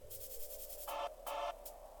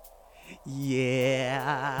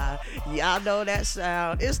Yeah, y'all know that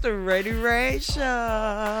sound. It's the Rainy Rain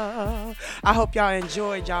Show. I hope y'all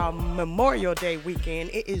enjoyed y'all Memorial Day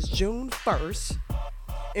weekend. It is June 1st,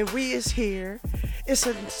 and we is here. It's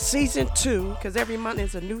a season 2, because every month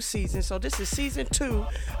is a new season. So this is season 2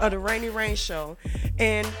 of the Rainy Rain Show.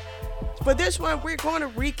 And for this one, we're going to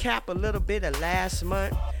recap a little bit of last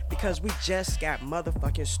month because we just got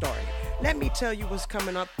motherfucking started. Let me tell you what's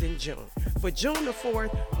coming up in June. For June the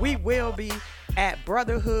 4th, we will be at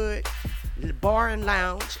Brotherhood Bar and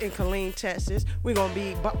Lounge in Killeen, Texas. We're going to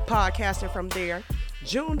be podcasting from there.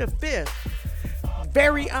 June the 5th,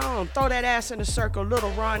 very own, throw that ass in the circle,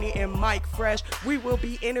 Little Ronnie and Mike Fresh. We will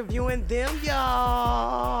be interviewing them,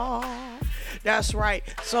 y'all. That's right.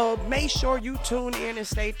 So make sure you tune in and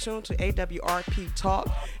stay tuned to AWRP Talk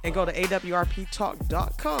and go to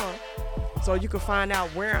awrptalk.com so you can find out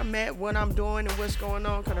where I'm at, what I'm doing, and what's going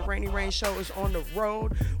on, because the Rainy Rain Show is on the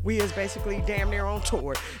road. We is basically damn near on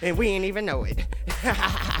tour, and we ain't even know it.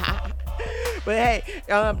 But hey,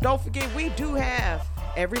 don't forget, we do have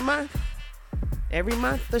every month,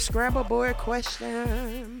 the Scrabble Board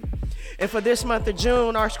question. And for this month of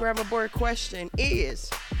June, our Scrabble Board question is: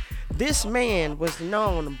 this man was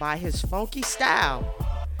known by his funky style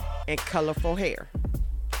and colorful hair.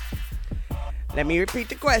 Let me repeat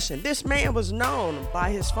the question. This man was known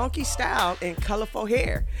by his funky style and colorful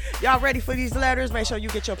hair. Y'all ready for these letters? Make sure you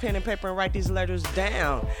get your pen and paper and write these letters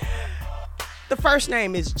down. The first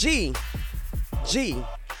name is G. G.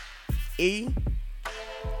 E.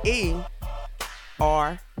 E.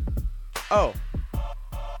 R. O.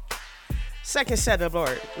 Second set of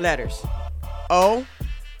letters. O.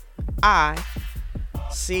 I.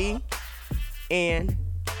 C. N.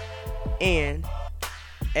 N.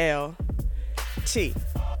 L. T.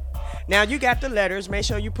 Now you got the letters. Make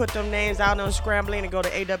sure you put them names out on Scrambling and go to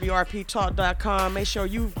awrptalk.com. Make sure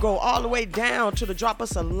you go all the way down to the drop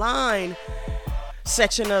us a line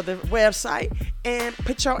section of the website and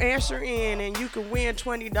put your answer in, and you can win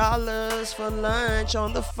 $20 for lunch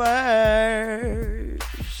on the 1st.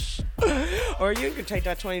 Or you can take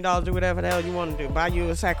that $20, do whatever the hell you want to do. Buy you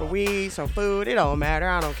a sack of weed, some food. It don't matter.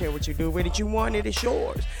 I don't care what you do with it. You want it, it's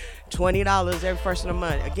yours. $20 every first of the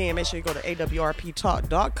month. Again, make sure you go to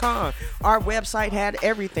awrptalk.com. Our website had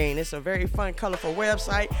everything. It's a very fun, colorful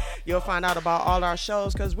website. You'll find out about all our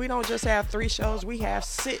shows, because we don't just have 3 shows. We have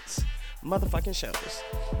 6 motherfucking shows.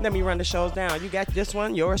 Let me run the shows down. You got this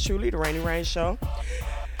one, yours truly, the Rainy Rain Show.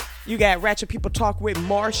 You got Ratchet People Talk with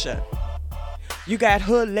Marsha. You got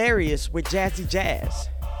Hilarious with Jazzy Jazz.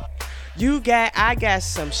 I got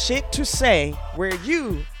some shit to say, where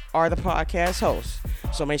you are the podcast host.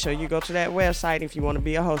 So make sure you go to that website if you want to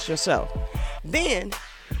be a host yourself. Then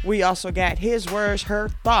we also got His Words, Her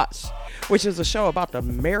Thoughts, which is a show about the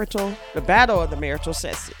battle of the marital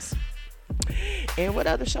sexes. And what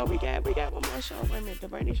other show we got? We got one more show. Wait a minute, the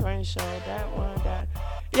Rainy Rain Show. That one.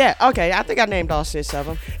 Yeah, okay. I think I named all 6 of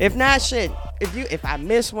them. If not, shit. If I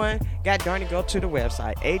miss one, god darn it, go to the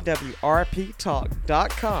website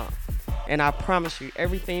awrptalk.com. And I promise you,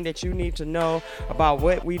 everything that you need to know about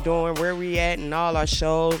what we doing, where we at, and all our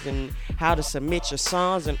shows, and how to submit your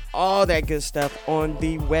songs and all that good stuff on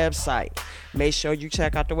the website. Make sure you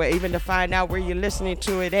check out the web, even to find out where you're listening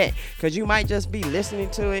to it at, because you might just be listening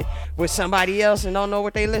to it with somebody else and don't know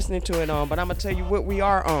what they listening to it on. But I'm gonna tell you what we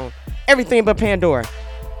are on: everything but Pandora.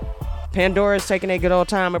 Pandora is taking a good old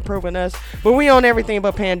time improving us, but we own everything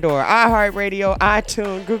but Pandora. iHeartRadio,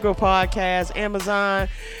 iTunes, Google Podcasts, Amazon,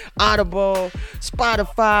 Audible,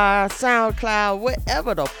 Spotify, SoundCloud,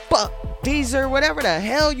 whatever the fuck, Deezer, whatever the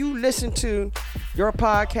hell you listen to your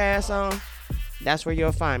podcast on, that's where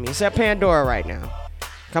you'll find me. Except Pandora right now.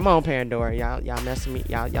 Come on, Pandora. Y'all messing me.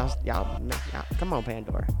 Y'all. Come on,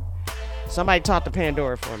 Pandora. Somebody talk to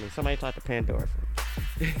Pandora for me.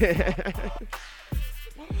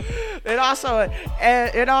 It also,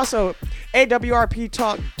 AWRP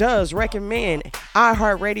Talk does recommend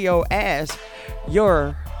iHeartRadio as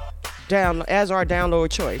our download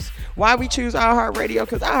choice. Why we choose iHeartRadio?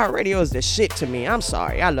 Because iHeartRadio is the shit to me. I'm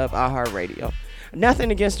sorry. I love iHeartRadio.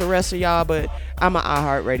 Nothing against the rest of y'all, but I'm an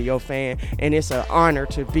iHeartRadio fan, and it's an honor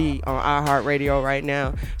to be on iHeartRadio right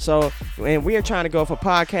now. So, and we are trying to go for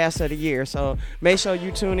Podcast of the Year. So make sure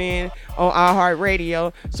you tune in on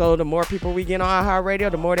iHeartRadio. So the more people we get on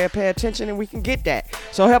iHeartRadio, the more they pay attention, and we can get that.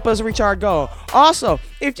 So help us reach our goal. Also,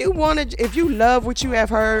 if you love what you have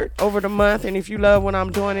heard over the month, and if you love what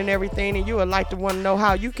I'm doing and everything, and you would like to want to know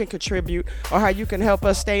how you can contribute or how you can help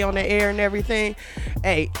us stay on the air and everything,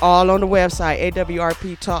 hey, all on the website,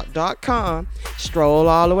 awrptalk.com. Stroll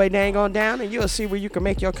all the way dang on down and you'll see where you can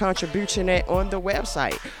make your contribution at on the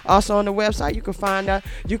website. Also on the website, you can find out,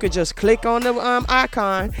 you can just click on the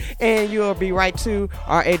icon and you'll be right to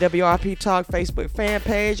our AWRP Talk Facebook fan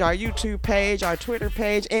page, our YouTube page, our Twitter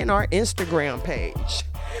page, and our Instagram page.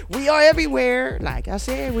 We are everywhere. Like I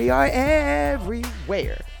said, we are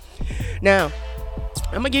everywhere. Now,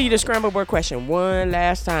 I'm going to give you the scrambled word question one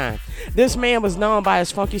last time. This man was known by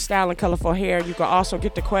his funky style and colorful hair. You can also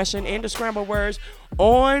get the question and the scrambled words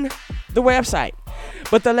on the website.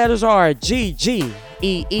 But the letters are G-G-E-E-R-O.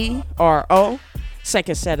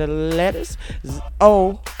 Second set of letters,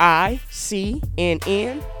 O-I-C-N-N-L-T.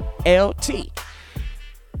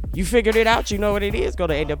 You figured it out. You know what it is. Go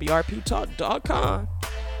to awrptalk.com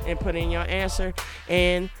and put in your answer.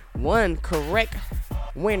 And one correct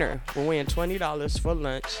winner will win $20 for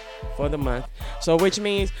lunch for the month. So which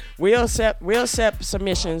means we'll accept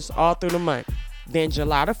submissions all through the month. Then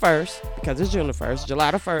July the 1st, because it's June the 1st,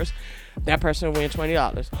 July the 1st, that person will win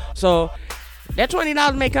 $20. So that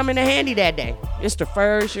 $20 may come in handy that day. It's the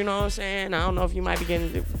 1st, you know what I'm saying? I don't know if you might be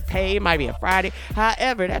getting paid. It might be a Friday.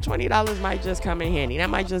 However, that $20 might just come in handy. That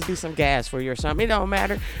might just be some gas for you or something. It don't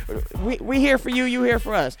matter. We here for you. You here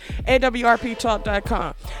for us.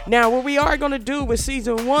 awrptalk.com. Now, what we are going to do with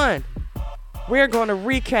season 1, we're going to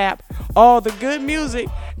recap all the good music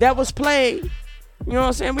that was played. You know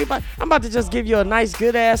what I'm saying? I'm about to just give you a nice,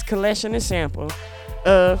 good-ass collection and sample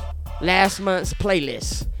of last month's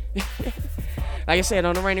playlist. Like I said,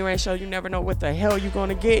 on the Rainy Rain Show, you never know what the hell you're going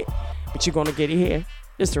to get, but you're going to get it here.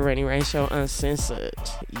 It's the Rainy Rain Show Uncensored.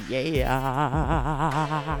 Yeah.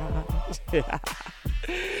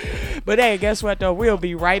 But hey, guess what, though? We'll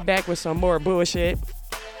be right back with some more bullshit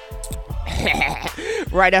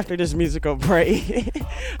right after this musical break.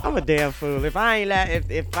 I'm a damn fool. If I ain't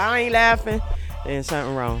laughing, then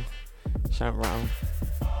something wrong. Something wrong.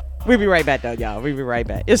 We'll be right back, though, y'all. We'll be right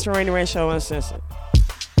back. It's the Rainy Rain Show Uncensored.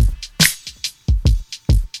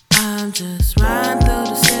 I'm just riding through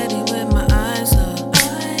the city with my eyes up,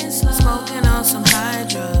 smoking on some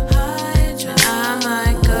hydro. And I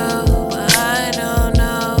might go, but I don't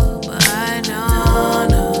know,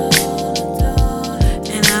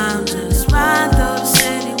 And I'm just riding through the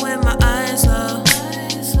city with my eyes up,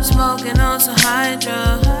 smoking on some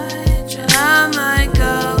hydro. And I might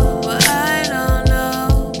go, but I don't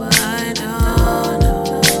know,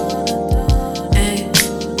 Hey,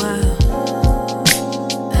 wow.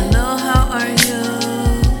 How are you?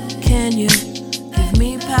 Can you give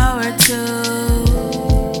me power to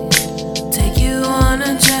take you on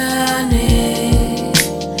a journey?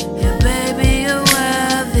 Yeah, baby, you're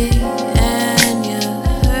wealthy and you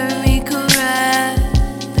heard me correct,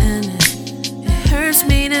 and it hurts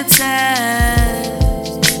me to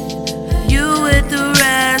test you with the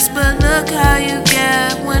rest. But look how you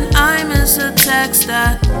get when I miss a text.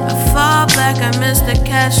 I fall back, I miss the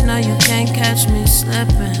catch. No, you can't catch me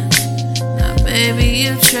slipping. Baby,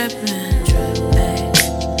 you trippin', hey.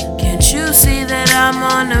 Can't you see that I'm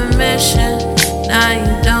on a mission? Now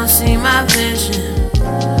you don't see my vision.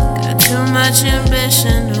 Got too much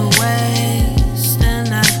ambition to waste,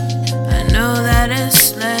 and I know that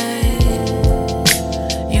it's late.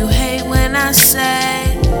 You hate when I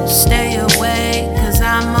say stay away, cause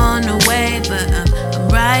I'm on the way, but I'm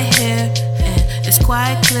right here, and it's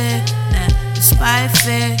quite clear that despite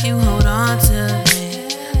fear, you hold on to me.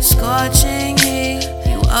 Scorching heat,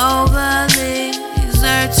 you overly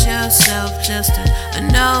exert yourself just to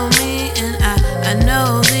know me, and I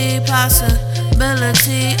know the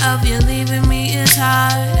possibility of you leaving me is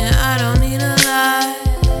high, and I don't need a lie,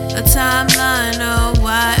 a timeline, oh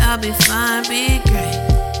why, I'll be fine, be great.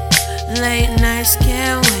 Late nights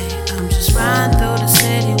can't wait. I'm just riding through the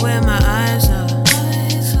city with my eyes up,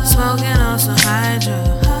 smoking on some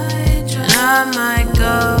hydro, and I might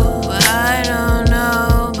go, but I don't know.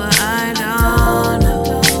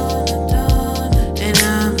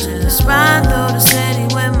 Riding through the city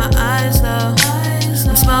with my eyes low,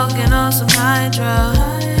 I'm smoking on some hydro,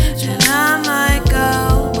 and I might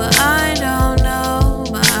go, but I don't know,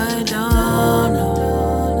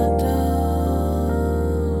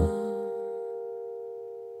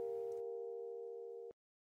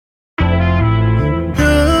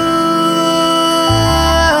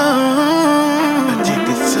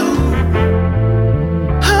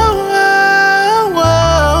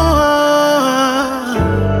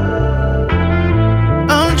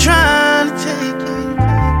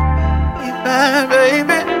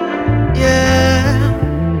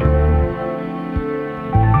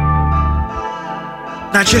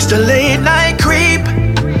 Not just a late night creep,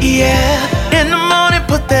 yeah. In the morning,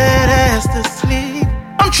 put that ass to sleep.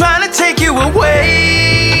 I'm I'm trying to take you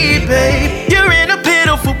away, babe. You're in a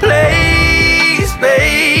pitiful place,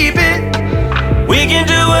 baby. We can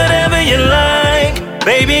do whatever you like,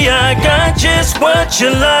 baby. I got just what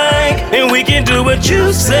you like, and we can do what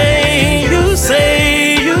you say, you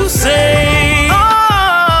say, you say.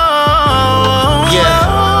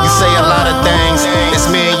 Yeah, you say a lot of things. It's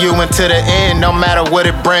me and you until the end, no matter what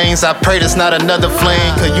it brings. I pray there's not another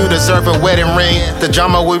fling, cause you deserve a wedding ring. The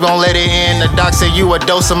drama, we won't let it in. The doc said you a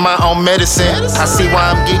dose of my own medicine. I see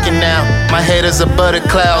why I'm geeking now. My head is above the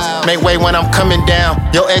clouds, make way when I'm coming down.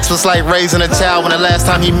 Your ex was like raising a child when the last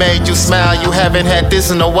time he made you smile. You haven't had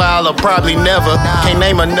this in a while, or probably never. Can't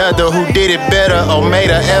name another who did it better or made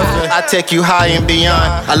her ever. I take you high and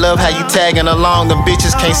beyond. I love how you tagging along. The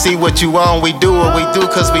bitches can't see what you own. We do what we do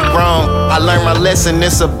cause we grown. I learned my lesson,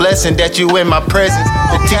 it's a blessing that you in my presence.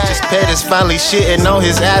 The teacher's pet is finally shitting on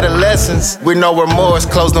his adolescence. With no remorse,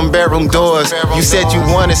 close them bedroom doors. You said you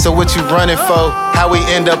wanted, so what you running for? How we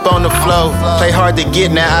end up on the floor? Play hard to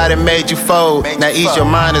get, now I done made you fold. Now ease your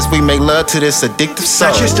mind as we make love to this addictive soul.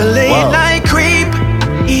 Not just a late night creep,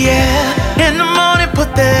 yeah. In the morning,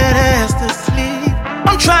 put that ass to sleep.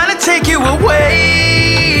 I'm trying to take you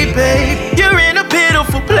away, babe. You're in a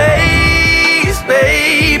pitiful place,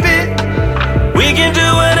 baby. We can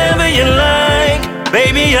do whatever you like,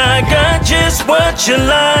 baby. I got just what you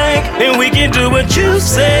like, and we can do what you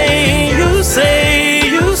say, you say,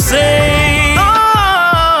 you say.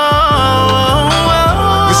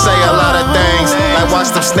 You say a lot of things, like watch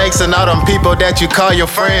them snakes and all them people that you call your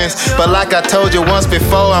friends. But like I told you once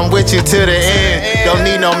before, I'm with you to the end. Don't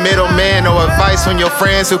need no middleman or advice from your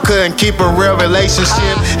friends who couldn't keep a real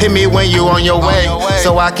relationship. Hit me when you on your way,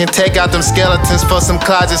 so I can take out them skeletons for some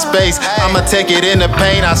closet space. I'ma take it in the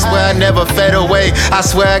pain, I swear I never fed away. I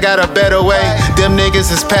swear I got a better way. Them niggas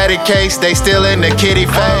is patty cakes, they still in the kitty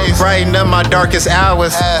phase. Brighten up my darkest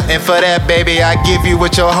hours, and for that, baby, I give you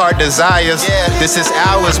what your heart desires. This is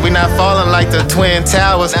ours, we not falling like the Twin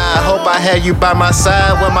Towers. I hope I had you by my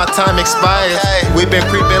side when my time expires. We been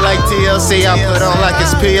creeping like TLC, I put on like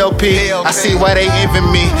it's POP. I see why they envy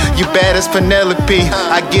me, you bad as Penelope.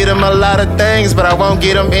 I get them a lot of things, but I won't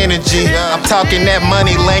get them energy. I'm talking that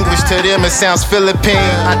money language to them, it sounds Philippine.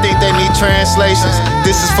 I think they need translations.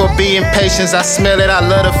 This is for being patient. I smell it, I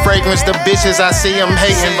love the fragrance. The bitches, I see them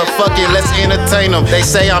hating, but fuck it, let's entertain them. They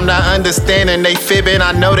say I'm not understanding, they fibbing,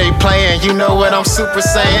 I know they playing. You know what I'm super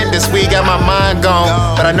saying? This week got my mind gone,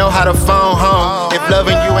 but I know how to phone home. If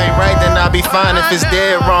loving you ain't right, then I'll be fine if it's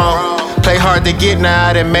dead wrong. Play hard to get, now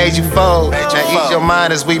I done made you fold. Now ease your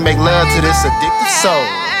mind as we make love to this addictive soul.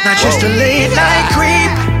 Not just a late night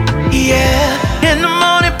creep, yeah. In the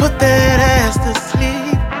morning, put that ass to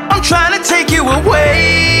sleep. I'm trying to take you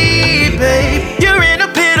away, babe. You're in a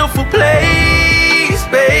pitiful place,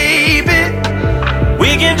 baby.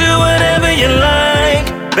 We can do whatever you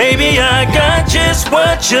like, baby. I got just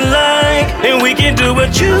what you like, and we can do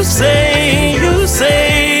what you say, you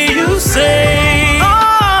say, you say.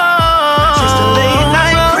 Just a late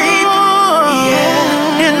night creep,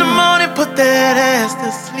 yeah. In the morning, put that ass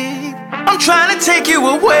to sleep. I'm trying to take you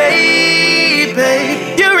away,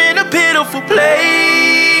 babe. You're in a pitiful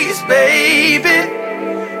place, baby.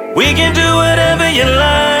 We can do whatever you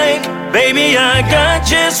like, baby. I got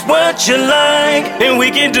just what you like, and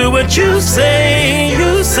we can do what you say,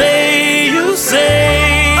 you say, you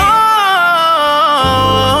say.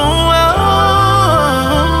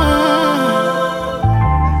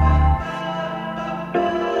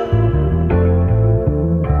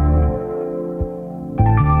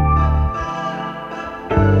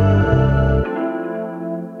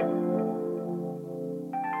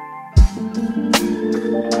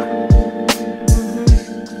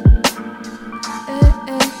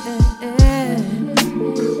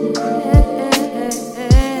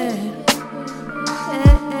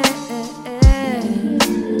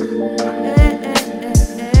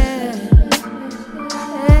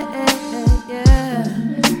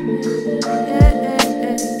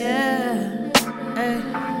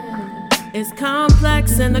 It's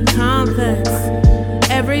complex in the complex.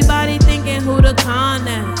 Everybody thinking who the con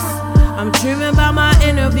is. I'm dreaming about my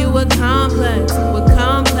interview with Complex. How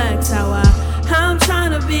I'm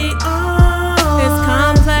trying to be on. It's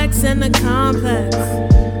complex in the complex.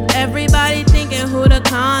 Everybody thinking who the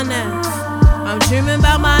con is. I'm dreaming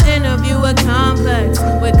about my interview with Complex.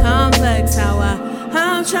 How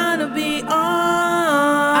I'm trying to be on.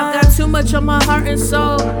 I've got too much on my heart and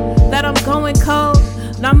soul that I'm going cold.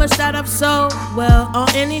 Not much that I've sold, well, on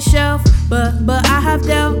any shelf. But I have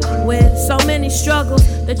dealt with so many struggles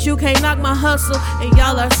that you can't knock my hustle, and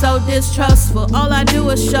y'all are so distrustful. All I do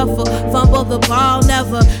is shuffle, fumble the ball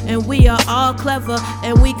never, and we are all clever,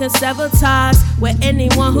 and we can sever ties with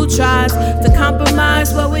anyone who tries to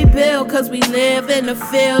compromise what we build, cause we live in the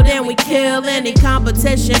field and we kill any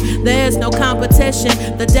competition. There's no competition,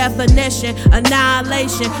 the definition,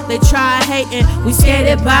 annihilation. They try hating, we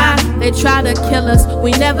skated by. They try to kill us,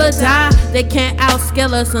 we never die. They can't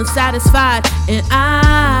outskill us, unsatisfied.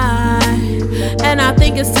 And I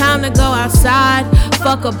think it's time to go outside.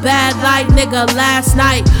 Fuck a bad light, nigga, last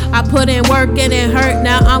night I put in work and it hurt.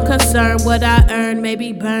 Now I'm concerned what I earned may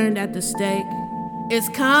be burned at the stake. It's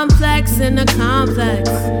complex in the complex.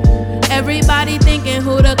 Everybody thinking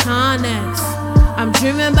who the con next. I'm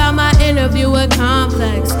dreaming about my interview with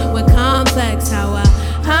Complex. How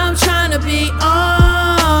I'm trying to be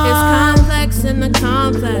on. It's complex in the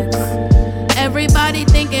complex. Everybody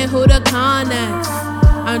thinking who the con next.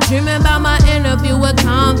 I'm dreaming about my interview with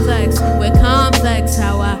Complex. How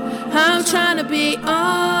I'm trying to be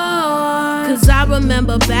on. Cause I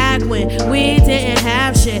remember back when we didn't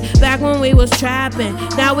have shit. Back when we was trapping.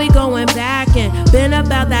 Now we going back and been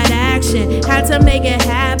about that action. Had to make it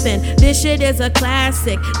happen. This shit is a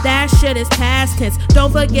classic. That shit is past tense.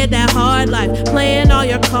 Don't forget that hard life. Playing all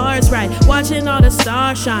your cards right. Watching all the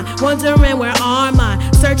stars shine. Wondering where are mine.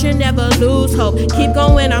 Searching, never lose hope. Keep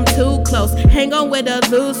going, I'm too close. Hang on with a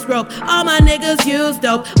loose rope. All my niggas use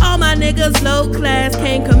dope. All my niggas low class.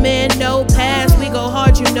 Can't commit no pass. We go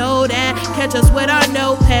hard, you know that. Catch us with our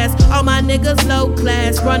no pass. All my niggas low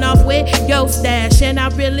class. Run off with your stash. And I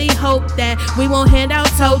really hope that we won't hand out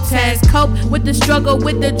toe tags. Cope with the struggle,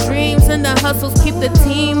 with the dreams and the hustles. Keep the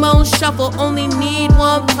team on shuffle. Only need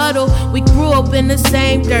one puddle. We grew up in the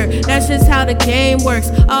same dirt. That's just how the game works.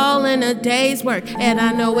 All in a day's work. And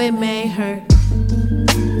I know it may hurt.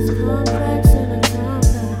 It's complex in the complex.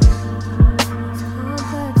 It's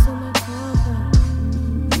complex in the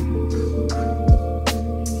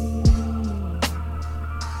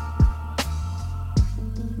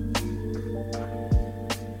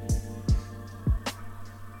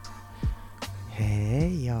Hey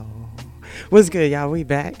y'all, what's good, y'all? We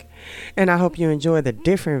back, and I hope you enjoy the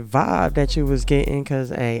different vibe that you was getting. Cause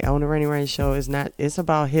hey, on the Rainy Rain Show is not. It's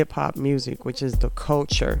about hip hop music, which is the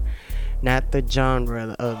culture, not the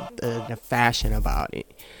genre of the fashion about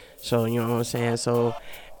it. So you know what I'm saying. So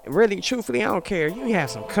really, truthfully, I don't care. You can have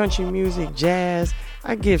some country music, jazz.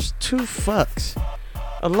 I give two fucks,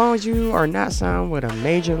 as long as you are not signed with a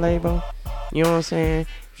major label. You know what I'm saying.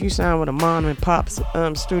 If you sign with a mom and pop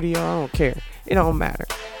studio, I don't care. It don't matter.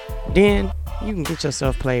 Then you can get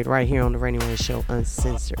yourself played right here on the Rainy Rain Show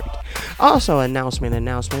Uncensored. Also, announcement.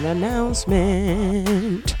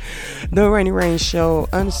 The Rainy Rain Show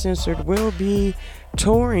Uncensored will be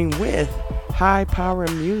touring with High Power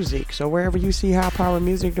Music. So wherever you see High Power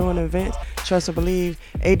Music doing events, trust and believe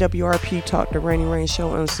AWRP Talk, the Rainy Rain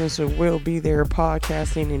Show Uncensored will be there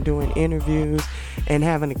podcasting and doing interviews and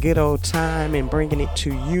having a good old time and bringing it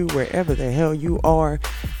to you wherever the hell you are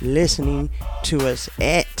listening to us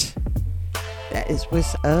at. That is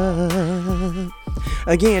what's up.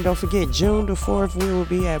 Again, don't forget, June the 4th, we will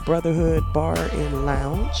be at Brotherhood Bar and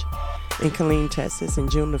Lounge in Killeen, Texas. And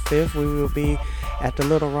June the 5th, we will be at the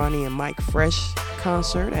Little Ronnie and Mike Fresh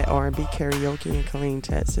concert at R&B Karaoke in Killeen,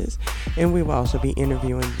 Texas. And we will also be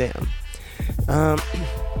interviewing them.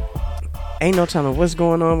 Ain't no telling what's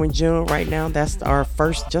going on with June right now. That's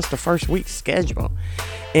just the first week's schedule.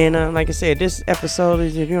 And like I said, this episode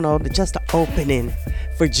is, just the opening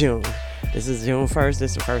for June. This is June 1st.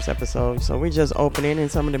 This is the first episode. So we're just opening, and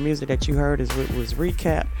some of the music that you heard was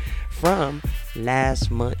recap from last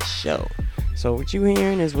month's show. So what you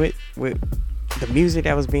hearing is with the music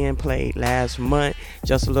that was being played last month,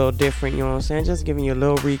 just a little different, you know what I'm saying? Just giving you a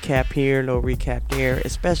little recap here, a little recap there,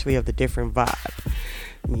 especially of the different vibe,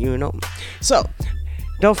 So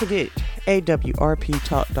don't forget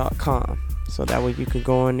awrptalk.com. So that way you can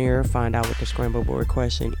go on there, find out what the scramble board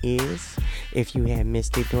question is. If you had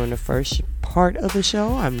missed it during the first part of the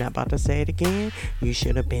show, I'm not about to say it again. You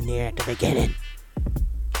should have been there at the beginning.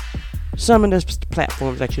 Some of the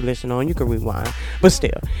platforms that you listen on, you can rewind. But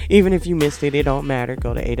still, even if you missed it, it don't matter.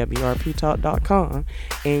 Go to awrptalk.com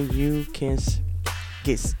and you can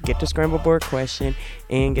get the scramble board question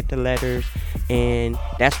and get the letters, and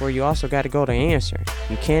that's where you also got to go to answer.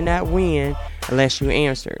 You cannot win unless you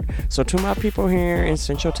answer. So to my people here in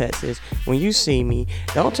Central Texas, when you see me,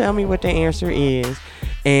 don't tell me what the answer is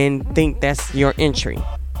and think that's your entry.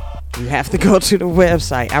 You have to go to the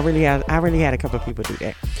website. I really had a couple of people do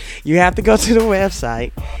that. You have to go to the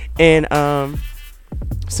website and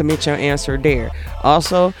submit your answer there.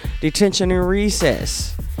 Also, detention and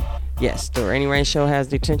recess. Yes, the Rainy Rain Show has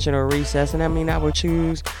detention or recess, and I mean I will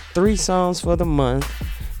choose 3 songs for the month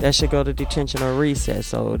that should go to detention or recess.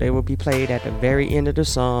 So they will be played at the very end of the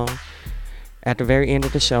song, at the very end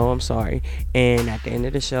of the show, I'm sorry. And at the end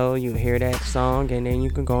of the show, you hear that song, and then you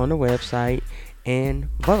can go on the website and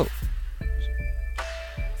vote.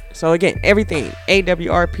 So again, everything,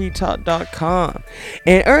 awrptalk.com.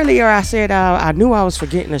 And earlier I said I knew I was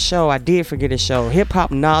forgetting a show. I did forget a show, Hip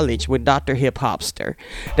Hop Knowledge with Dr. Hip Hopster.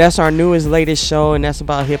 That's our newest, latest show, and that's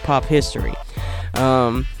about hip hop history.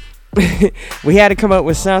 We had to come up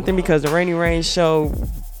with something because the Rainy Rain Show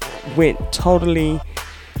went totally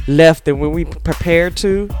left than what we prepared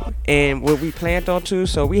to and what we planned on to.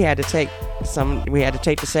 So we had to take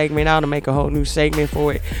the segment out and make a whole new segment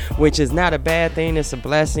for it, which is not a bad thing. It's a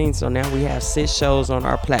blessing. So now we have 6 shows on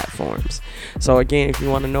our platforms. So again, if you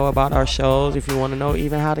want to know about our shows, if you want to know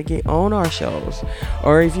even how to get on our shows,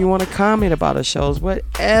 or if you want to comment about our shows,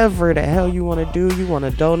 whatever the hell you want to do, you want to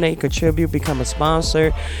donate, contribute, become a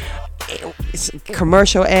sponsor,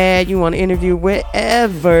 commercial ad, you want to interview,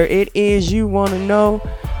 whatever it is you want to know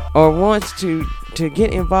or wants to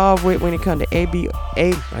get involved with when it comes to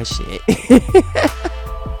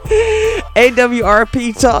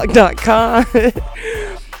awrptalk.com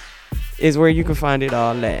is where you can find it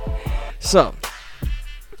all at. So,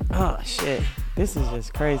 oh shit, this is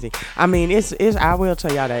just crazy. I mean, it's I will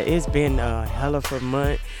tell y'all that it's been a hell of a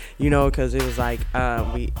month, you know, because it was like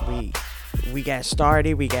we got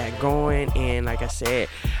started, we got going, and like I said,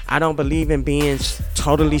 I don't believe in being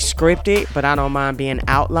totally scripted, but I don't mind being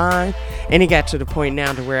outlined. And it got to the point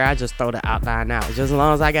now to where I just throw the outline out. Just as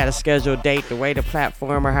long as I got a scheduled date, the way the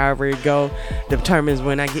platform or however it go determines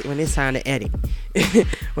when it's time to edit.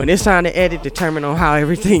 When it's time to edit, determine on how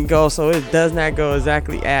everything goes. So it does not go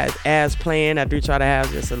exactly as planned. I do try to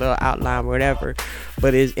have just a little outline, whatever.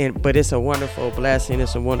 But it's a wonderful blessing.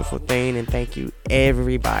 It's a wonderful thing, and thank you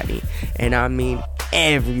everybody, and I mean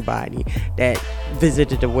everybody that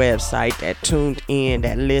visited the website, that tuned in,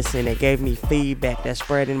 that listened, that gave me feedback, that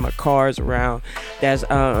spreading my cards around, that's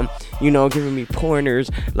giving me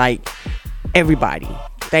pointers, like everybody.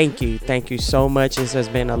 Thank you so much. This has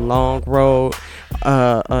been a long road,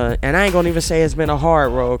 and I ain't gonna even say it's been a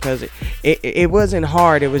hard road, because it wasn't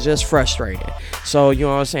hard, it was just frustrating. So you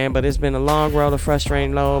know what I'm saying, but it's been a long road, a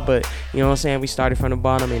frustrating road, but you know what I'm saying, we started from the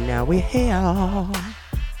bottom and now we're here.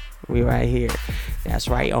 We right here. That's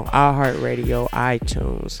right, on iHeartRadio,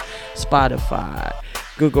 iTunes, Spotify,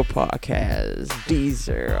 Google Podcasts,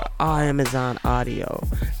 Deezer, Amazon Audio,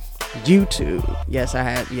 YouTube. Yes,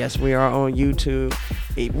 we are on YouTube.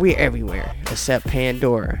 We're everywhere except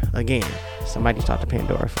Pandora. Again, somebody talk to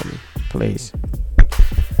Pandora for me, please.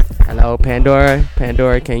 Hello, Pandora.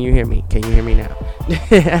 Pandora, can you hear me? Can you hear me now?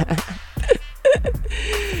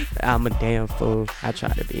 I'm a damn fool. I try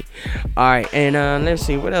to be. Alright, and let's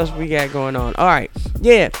see what else we got going on. Alright,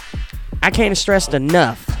 yeah. I can't stress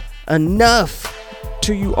enough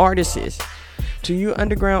to you artists. To you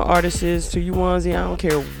underground artists, to you ones, I don't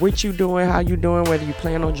care what you doing, how you doing, whether you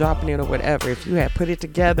plan on dropping it or whatever. If you have put it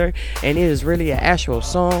together and it is really an actual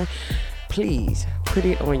song, please put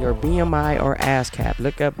it on your BMI or ASCAP.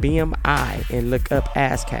 Look up BMI and look up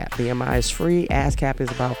ASCAP. BMI is free. ASCAP is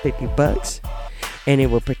about $50, and it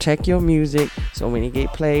will protect your music. So when it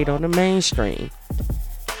get played on the mainstream,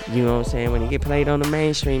 you know what I'm saying, when it get played on the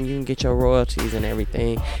mainstream, you can get your royalties and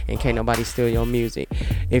everything, and can't nobody steal your music.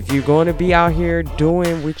 If you're going to be out here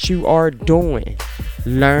doing what you are doing,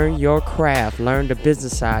 learn your craft, learn the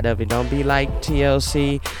business side of it. Don't be like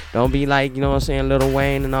TLC, don't be like, you know what I'm saying, Lil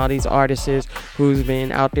Wayne and all these artists who's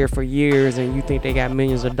been out there for years, and you think they got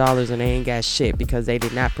millions of dollars and they ain't got shit because they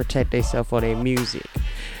did not protect themselves for their music.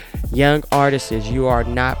 Young artists, you are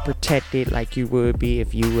not protected like you would be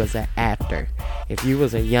if you was an actor. If you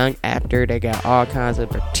was a young actor, they got all kinds of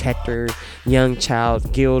protectors, young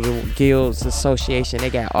child guilds association. They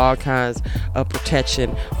got all kinds of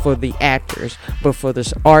protection for the actors. But for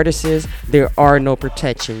the artists, there are no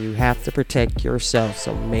protection. You have to protect yourself.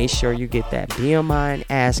 So make sure you get that BMI and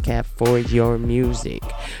ASCAP for your music.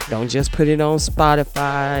 Don't just put it on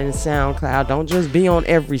Spotify and SoundCloud. Don't just be on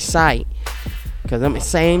every site, because them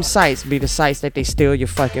same sites be the sites that they steal your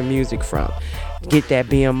fucking music from. Get that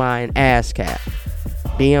BMI and ASCAP.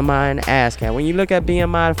 BMI and ASCAP. When you look at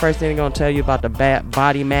BMI, the first thing they're going to tell you about the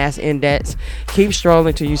body mass index. Keep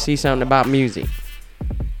strolling till you see something about music.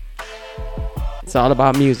 It's all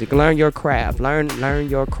about music. Learn your craft. Learn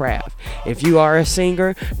your craft. If you are a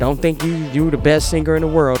singer, don't think you the best singer in the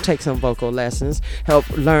world. Take some vocal lessons. Help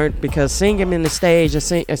learn, because singing in the stage and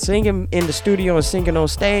singing in the studio and singing on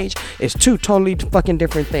stage is two totally fucking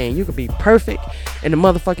different things. You could be perfect in the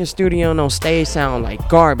motherfucking studio and on stage sound like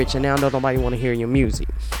garbage, and now nobody want to hear your music.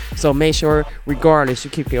 So make sure, regardless,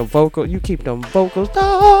 you keep them vocals, you keep them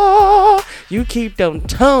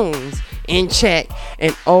tones in check,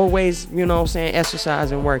 and always, you know what I'm saying,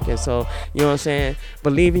 exercise and working. So, you know what I'm saying,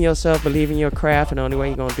 believe in yourself, believe in your craft, and the only way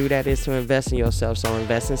you're going to do that is to invest in yourself. So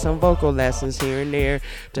invest in some vocal lessons here and there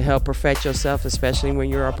to help perfect yourself, especially when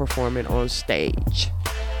you're performing on stage.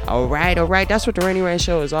 All right. That's what the Rainy Rain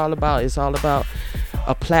Show is all about. It's all about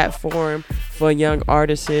a platform for young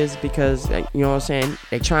artists, because, you know what I'm saying,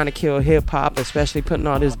 they trying to kill hip-hop, especially putting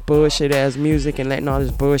all this bullshit ass music and letting all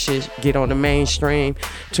this bullshit get on the mainstream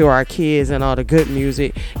to our kids, and all the good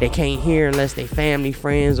music they can't hear unless they family,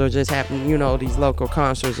 friends, or just happen, you know, these local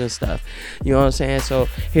concerts and stuff. You know what I'm saying? So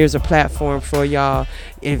here's a platform for y'all.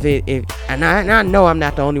 And I know I'm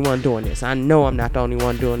not the only one doing this. So,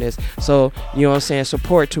 you know what I'm saying,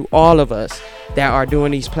 support to all of us that are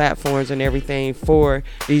doing these platforms and everything for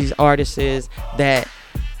these artists that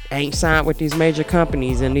ain't signed with these major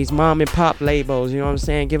companies and these mom and pop labels. You know what I'm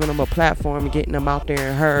saying, giving them a platform and getting them out there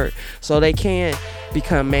and heard so they can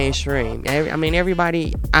become mainstream. I mean,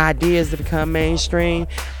 everybody idea is to become mainstream,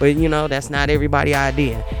 but you know, that's not everybody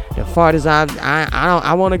idea. The farthest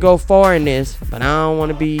I want to go far in this, but I don't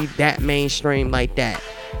want to be that mainstream like that.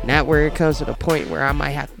 Not where it comes to the point where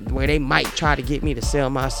where they might try to get me to sell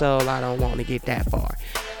my soul. I don't want to get that far.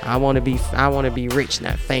 I want to be rich,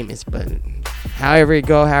 not famous. But however it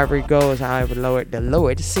goes, however the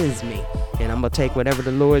Lord sends me, and I'm gonna take whatever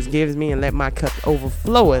the Lord gives me and let my cup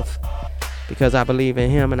overfloweth, because I believe in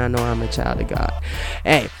Him and I know I'm a child of God.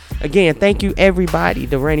 Hey, again, thank you everybody.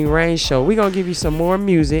 The Rainy Rain Show. We're gonna give you some more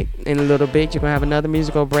music in a little bit. You're gonna have another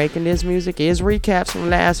musical break, and this music is recaps from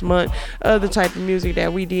last month of the type of music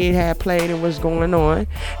that we did have played and what's going on.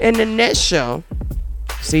 In the next show,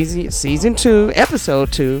 season 2,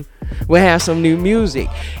 episode 2, we'll have some new music.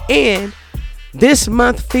 And this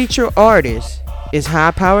month feature artist is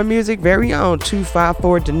High Power Music very own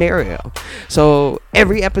 254 Denario. So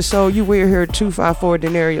every episode you will hear 254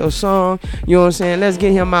 Denario song. You know what I'm saying? Let's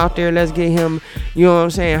get him out there. Let's get him, you know what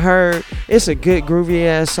I'm saying, heard. It's a good groovy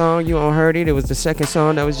ass song. You don't heard it. It was the second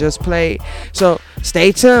song that was just played. So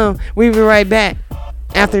stay tuned. We'll be right back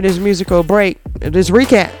after this musical break. This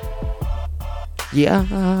recap.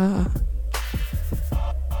 Yeah.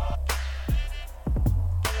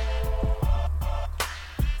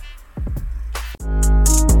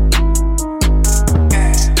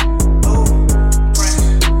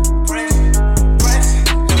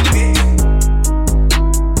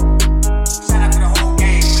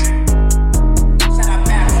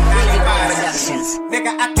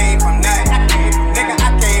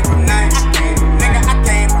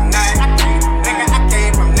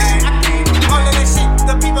 All of this shit,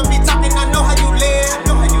 the people be talking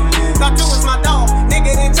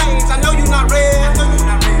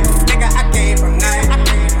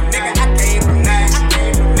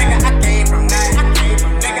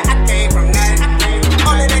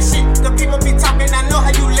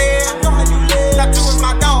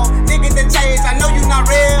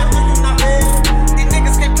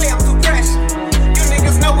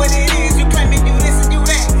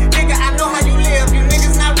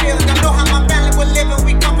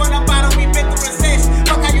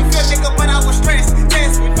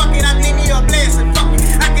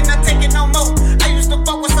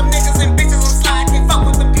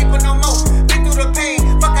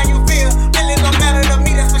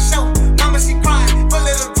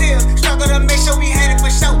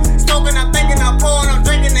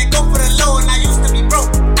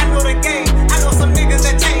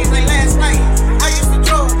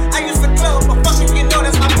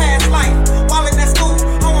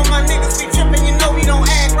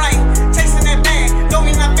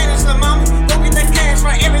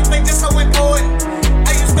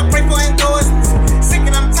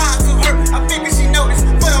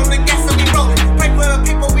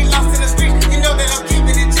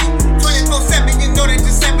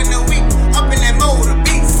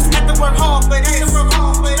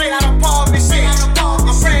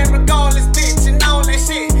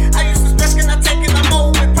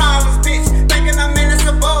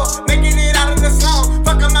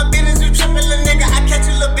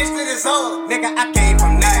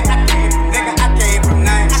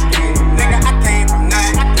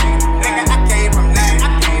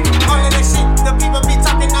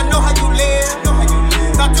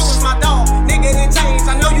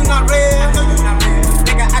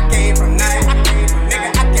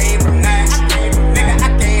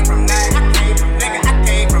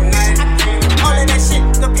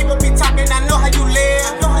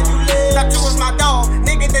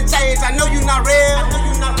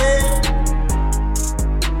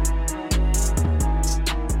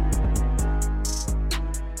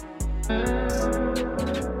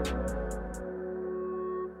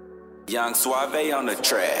Young Suave on the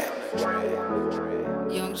track.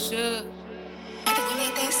 Young Suge.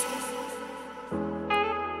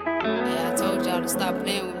 Yeah, I told y'all to stop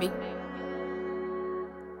playing with me.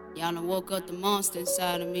 Y'all done woke up the monster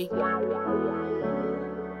inside of me.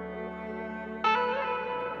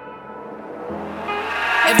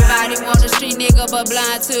 Everybody want a street nigga but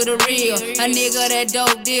blind to the real. A nigga that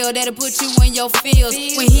dope deal that'll put you in your feels.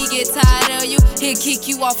 When he get tired of you, he'll kick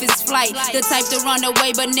you off his flight. The type to run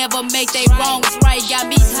away but never make they wrongs right. Got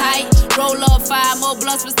me tight, roll up 5 more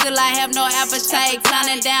blunts but still I have no appetite.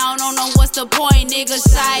 Clowning down on them, what's the point, nigga?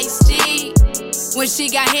 Shiesty. When she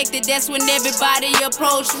got hectic, that's when everybody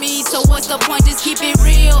approached me. So what's the point, just keep it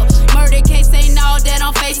real. Murder case ain't all that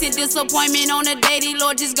I'm facing. Disappointment on a daily,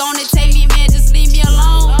 Lord just gonna take me, man, just leave me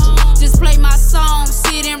alone. Just play my song,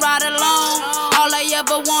 sit and ride alone. All I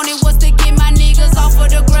ever wanted was to get my niggas off of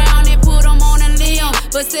the ground and put them on a limb.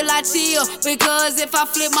 But still I chill, because if I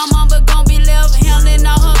flip, my mama gon' be left handling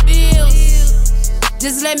all her bills.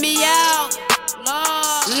 Just let me out,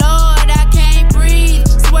 Lord, I can't breathe.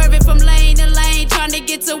 Swerving from lane to lane, trying to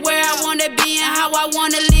get to where I wanna be and how I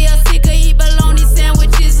wanna live. Sick of eat bologna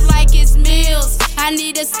sandwiches like it's meals. I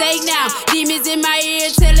need a steak now, demons in my ear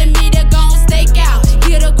telling me to gon' stake out.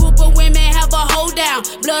 Get a group of women, have a hold down.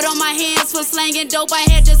 Blood on my hands for slanging dope, I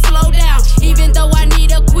had to slow down. Even though I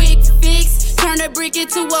need a quick fix, turn a brick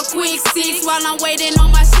into a quick 6. While I'm waiting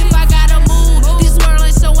on my ship, I gotta move. This world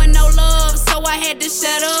ain't showing no love, so I had to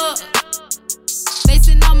shut up.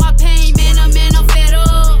 Facing all my pain, man, I'm fed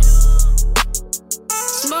up.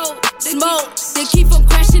 Smoke, they keep from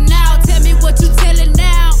crashing out. Tell me what you telling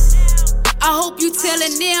now. I hope you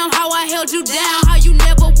telling them how I held you down, how you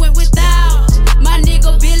never went without. My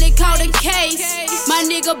nigga Billy caught a case. My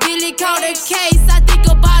nigga Billy caught a case. I think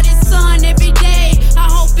about his son every day. I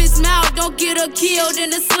hope his mouth don't get her killed in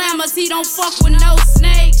the slammers. He don't fuck with no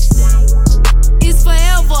snakes. It's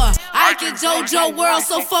forever. I can JoJo world,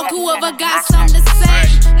 so fuck whoever got something to say.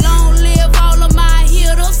 Long live all of my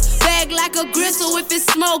hitters. Bag like a gristle. If it's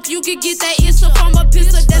smoke, you can get that issue from a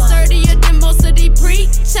pistol that's dirtier than most of these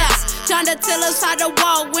preachers. Trying to tell us how to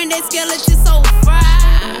walk when they skeletons so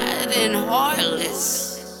fried and heartless.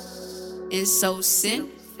 It's so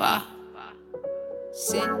sinful. All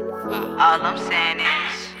I'm saying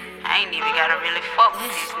is, I ain't even gotta really fuck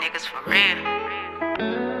with these niggas for real.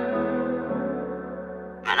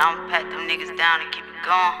 Man, I'ma pat them niggas down and keep it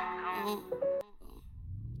going.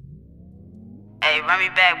 Hey, run me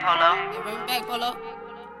back, Polo.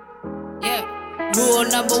 Yeah. Rule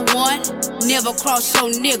number 1, never cross your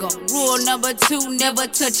nigga. Rule number 2, never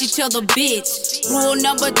touch each other, bitch. Rule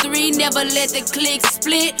number 3, never let the clique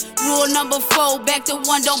split. Rule number 4, back to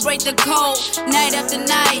 1, don't break the code. Night after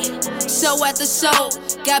night, show after show.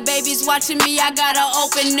 Got babies watching me, I gotta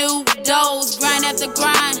open new doors. Grind after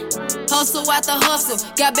grind, hustle after hustle.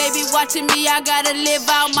 Got baby watching me, I gotta live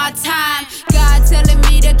out my time. God telling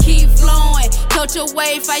me to keep flowing. Touch your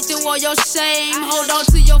way, fight through all your shame. Hold on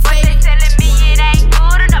to your faith. They telling me it ain't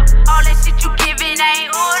good enough. All that shit you giving ain't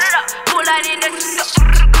ordered up. Pull out in the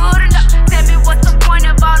good enough. Tell me what's the point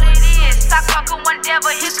of all it is. Stop talking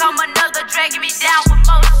whenever, here come another dragging me down with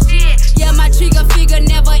more shit. Yeah, my trigger figure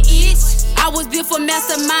never itch. I was built for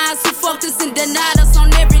masterminds who fucked us and denied us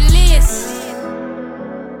on every list.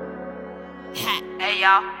 Hey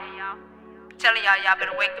y'all, telling y'all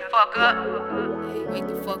better wake the fuck up. Hey, wake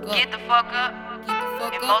the fuck up. Get the fuck up. Get the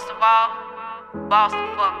fuck And up. most of all, boss the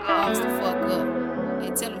fuck up. Boss the fuck up. Hey,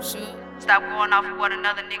 tell him, sure. Stop going off of what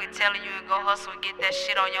another nigga telling you and go hustle and get that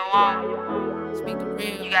shit on your own. Speak the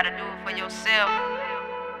real. You gotta do it for yourself.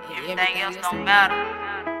 Yeah, Everything else don't matter.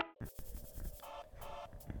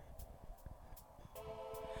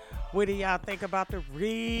 What do y'all think about the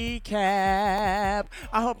recap?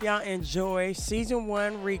 I hope y'all enjoy season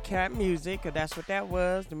 1 recap music, because that's what that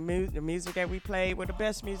was. The music that we played was the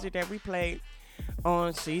best music that we played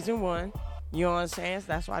on season 1. You know what I'm saying?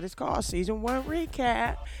 That's why it's called season 1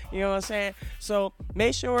 recap. You know what I'm saying? So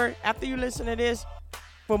make sure after you listen to this,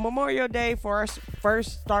 for Memorial Day, for our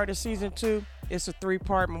first start of season 2, it's a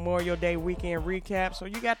 3-part Memorial Day weekend recap. So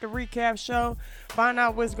you got the recap show. Find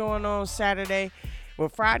out what's going on Saturday. Well,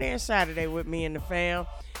 Friday and Saturday with me and the fam,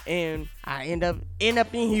 and I end up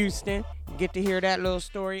in Houston. Get to hear that little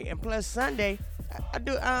story, and plus Sunday,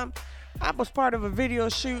 I was part of a video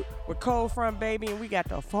shoot with Cold Front Baby, and we got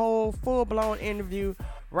the whole full-blown interview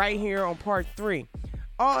right here on part 3.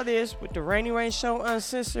 All this with the Rainy Rain Show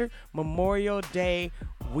Uncensored Memorial Day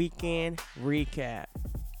weekend recap.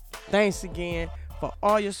 Thanks again for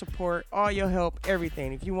all your support, all your help,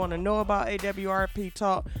 everything. If you want to know about AWRP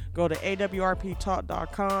Talk, go to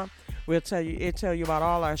awrptalk.com. It'll tell you about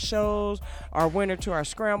all our shows, our winner to our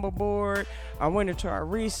scramble board, our winner to our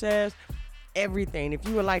recess, everything. If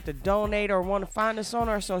you would like to donate or want to find us on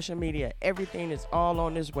our social media, everything is all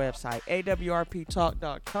on this website,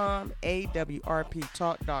 awrptalk.com,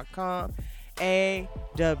 awrptalk.com,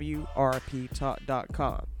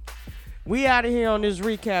 awrptalk.com. We out of here on this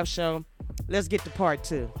recap show. Let's get to part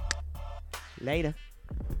 2. Later.